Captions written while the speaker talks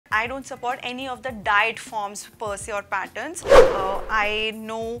I don't support any of the diet forms per se or patterns. I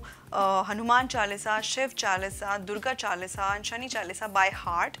know Hanuman Chalisa, Shiv Chalisa, Durga Chalisa and Shani Chalisa by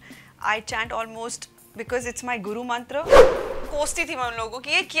heart. I chant almost because it's my guru mantra. कोसती थी मैं उन लोगों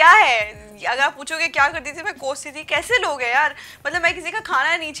की ये क्या है, अगर आप पूछोगे क्या करती थी मैं कोसती थी, कैसे लोग हैं यार, मतलब मैं किसी का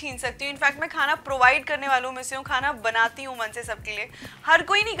खाना नहीं छीन सकती हूँ, इनफैक्ट मैं खाना प्रोवाइड करने वालों में से हूँ, खाना बनाती हूँ मन से सबके लिए, हर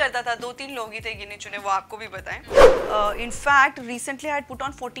कोई नहीं करता था, 2-3 लोग ही थे गिने चुने, वो आपको भी बताएं. In fact recently I had put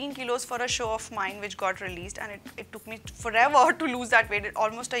on 14 kilos for a show of mine which got released and it took me forever to lose that weight,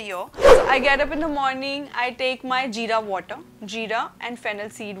 almost a year. So I get up in the morning, I take my jeera water, jeera and fennel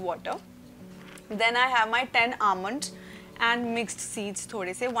seed water. Then I have my 10 almonds and mixed seeds, thode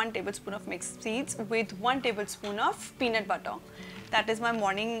se 1 tablespoon of mixed seeds with 1 tablespoon of peanut butter. That is my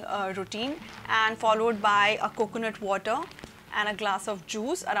morning routine, and followed by a coconut water and a glass of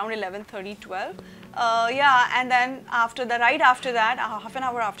juice around 11:30, 12. Yeah, and then after that, right after that, half an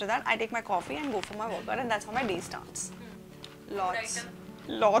hour after that, I take my coffee and go for my workout, and that's how my day starts.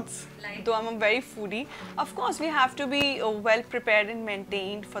 Lots. Though I'm a very foodie. Of course, we have to be well prepared and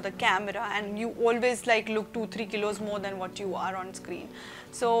maintained for the camera, and you always like look 2-3 kilos more than what you are on screen.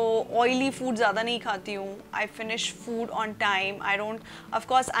 So oily food ज़्यादा नहीं खाती हूँ. I finish food on time. I don't. Of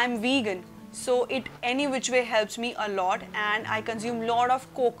course, I'm vegan. So it any which way helps me a lot, and I consume lot of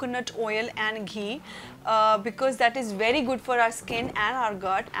coconut oil and ghee because that is very good for our skin and our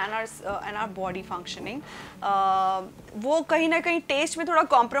gut and our body functioning. वो कहीं ना कहीं taste में थोड़ा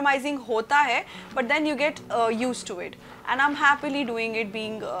compromising होता है, but then you get used to it, and I'm happily doing it.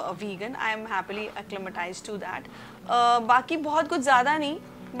 Being a vegan, I am happily acclimatized to that. बाकी बहुत कुछ ज़्यादा नहीं.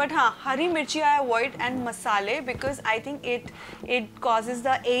 But हाँ, हरी मिर्ची I avoid and masale because I think it causes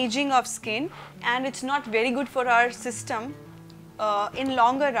the aging of skin, and it's not very good for our system in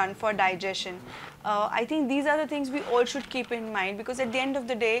longer run for digestion. I think these are the things we all should keep in mind, because at the end of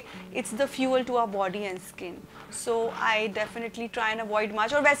the day, it's the fuel to our body and skin. So I definitely try and avoid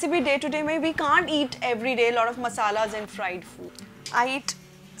much. Or वैसे भी day to day में we can't eat every day a lot of masalas and fried food. I eat,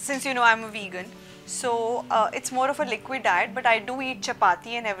 since you know I'm a vegan, so it's more of a liquid diet, but I do eat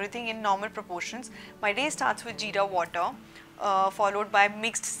chapati and everything in normal proportions. My day starts with jeera water, followed by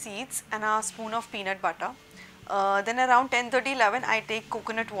mixed seeds and a spoon of peanut butter. Then around 10:30, 11 I take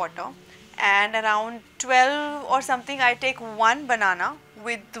coconut water, and around 12 or something I take 1 banana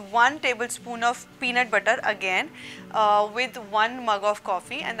with 1 tablespoon of peanut butter again, with 1 mug of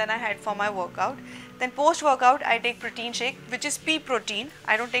coffee, and then I head for my workout. Then post workout I take protein shake, which is pea protein.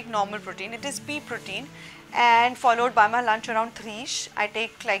 I don't take normal protein, it is pea protein, and followed by my lunch around 3ish. I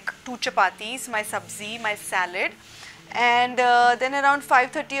take like 2 chapatis, my sabzi, my salad, and then around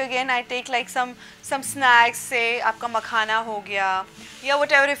 5:30 again I take like some snacks, say आपका मखाना हो गया, yeah,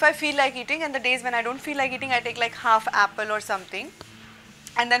 whatever if I feel like eating. And the days when I don't feel like eating, I take like half apple or something.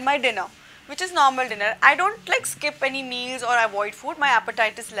 And then my dinner, which is normal dinner. I don't like skip any meals or avoid food. My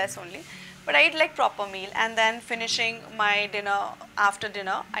appetite is less only, but I eat like proper meal. And then finishing my dinner, after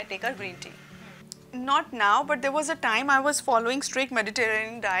dinner I take a green tea. Not now, but there was a time I was following strict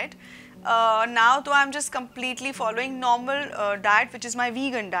Mediterranean diet. Now though I'm just completely following normal diet, which is my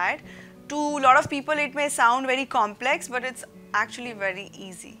vegan diet. To a lot of people it may sound very complex, but it's actually very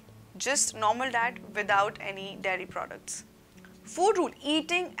easy. Just normal diet without any dairy products. Food rule,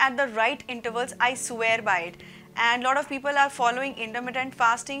 eating at the right intervals, I swear by it. And a lot of people are following intermittent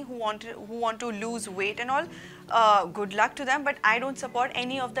fasting who want to lose weight and all. Good luck to them, but I don't support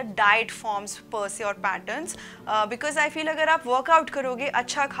any of the diet forms per se or patterns, because I feel अगर आप workout करोगे,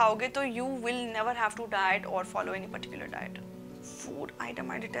 अच्छा खाओगे, तो you will never have to diet or follow any particular diet. Food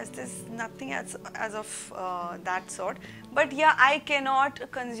item I detest, there's nothing as of that sort. But yeah, I cannot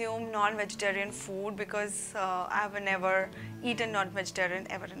consume non-vegetarian food because I have never eaten non-vegetarian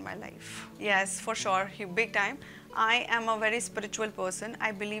ever in my life. Yes, for sure, big time. I am a very spiritual person.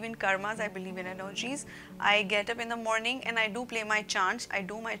 I believe in karmas, I believe in energies. I get up in the morning and I do play my chants. I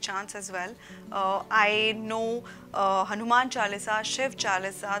do my chants as well. I know Hanuman Chalisa, Shiv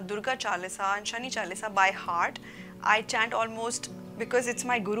Chalisa, Durga Chalisa and Shani Chalisa by heart. I chant almost because it's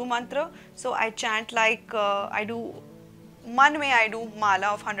my guru mantra. So I chant like I do. One way I do mala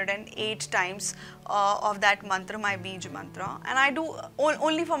of 108 times of that mantra, my Bij mantra, and I do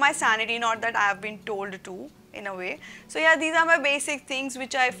only for my sanity, not that I have been told to in a way. So yeah, these are my basic things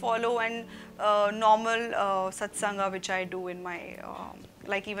which I follow, and normal satsanga which I do in my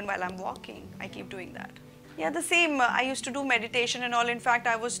like even while I'm walking, I keep doing that. Yeah, the same. I used to do meditation and all. In fact,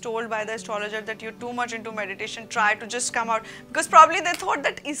 I was told by the astrologer that you're too much into meditation. Try to just come out, because probably they thought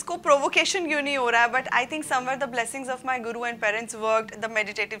that isko provocation kyun nahi ho raha hai. But I think somewhere the blessings of my guru and parents worked. The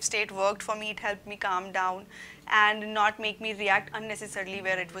meditative state worked for me. It helped me calm down and not make me react unnecessarily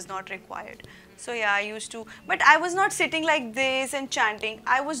where it was not required. So yeah, I used to, but I was not sitting like this and chanting.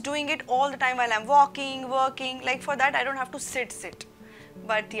 I was doing it all the time while I'm walking, working. Like for that, I don't have to sit.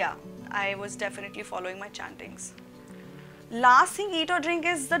 But yeah, I was definitely following my chantings. Last thing, eat or drink,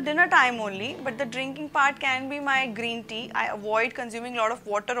 is the dinner time only, but the drinking part can be my green tea. I avoid consuming a lot of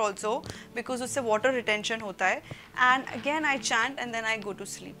water also, because usse water retention hota hai. And again, I chant and then I go to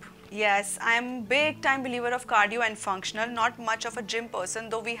sleep. Yes, I am big time believer of cardio and functional, not much of a gym person,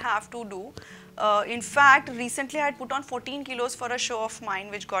 though we have to do. In fact, recently I had put on 14 kilos for a show of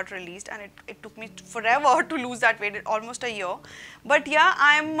mine which got released, and it took me forever to lose that weight, almost a year. But yeah,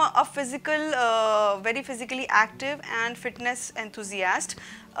 I'm a very physically active and fitness enthusiast.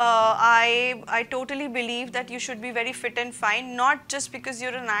 I totally believe that you should be very fit and fine, not just because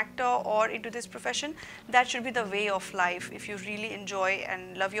you're an actor or into this profession. That should be the way of life. If you really enjoy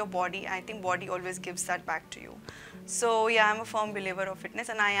and love your body, I think body always gives that back to you. So yeah, I'm a firm believer of fitness,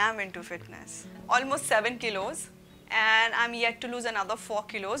 and I am into fitness. Almost 7 kilos, and I'm yet to lose another 4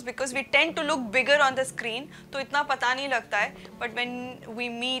 kilos, because we tend to look bigger on the screen, so itna pata nahi lagta hai, but when we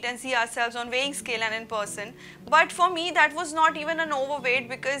meet and see ourselves on weighing scale and in person. But for me, that was not even an overweight,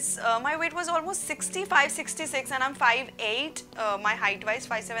 because my weight was almost 65, 66, and I'm 5'8", my height wise,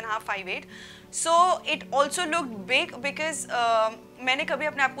 5'7.5", 5'8". So it also looked big, because मैंने कभी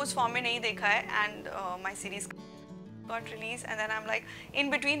अपने आप को उस form में नहीं देखा है, and my series got released, and then I'm like, in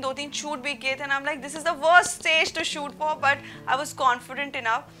between 2-3 shoot bhi kiye the, and I'm like, this is the worst stage to shoot for, but I was confident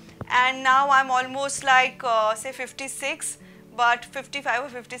enough, and now I'm almost like say 56, but 55 or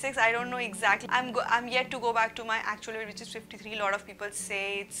 56, I don't know exactly. I'm yet to go back to my actual weight, which is 53. A lot of people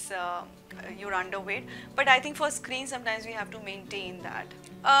say it's you're underweight, but I think for screen sometimes we have to maintain that.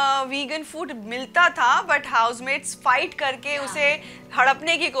 Vegan food मिलता था, but housemates fight करके उसे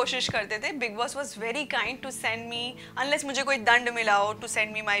हड़पने की कोशिश करते थे. Bigg Boss was very kind to send me, unless मुझे कोई दंड मिला हो, to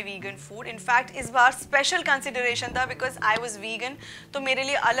send me my vegan food. In fact, इस बार special consideration था, because I was vegan, तो मेरे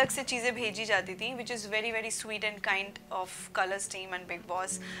लिए अलग से चीजें भेजी जाती थी, which is very very sweet and kind of Colors team and Bigg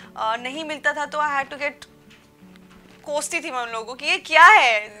Boss. नहीं मिलता था, तो I had to get कोसती थी मैं उन लोगों की, ये क्या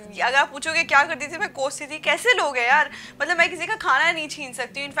है. अगर आप पूछोगे क्या करती थी, मैं कोसती थी. कैसे लोग हैं यार, मतलब मैं किसी का खाना नहीं छीन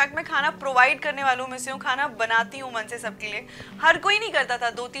सकती हूँ. इनफैक्ट मैं खाना प्रोवाइड करने वालों में से हूँ, खाना बनाती हूँ मन से सबके लिए. हर कोई नहीं करता था,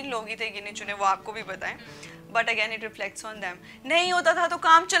 2-3 लोग ही थे गिने चुने, वो आपको भी बताएं. But again it reflects on them. नहीं होता था तो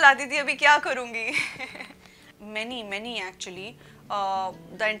काम चलाती थी, अभी क्या करूँगी. many actually.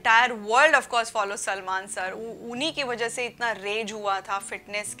 The entire world of course follows Salman sir. उन्हीं की वजह से इतना rage हुआ था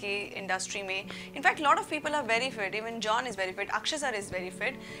fitness की industry में. In fact, a lot of people are very fit. Even John is very fit. Akshay sir is very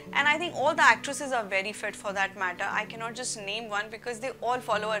fit, and I think all the actresses are very fit for that matter. I cannot just name one, because they all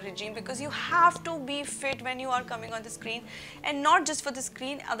follow a regime. Because you have to be fit when you are coming on the screen, and not just for the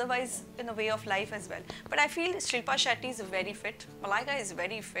screen. Otherwise, in a way of life as well. But I feel Shilpa Shetty is very fit. Malaika is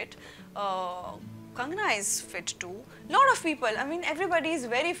very fit. Kangana is fit too. Lot of people. I mean, everybody is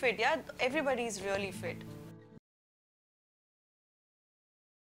very fit. Yeah, everybody is really fit.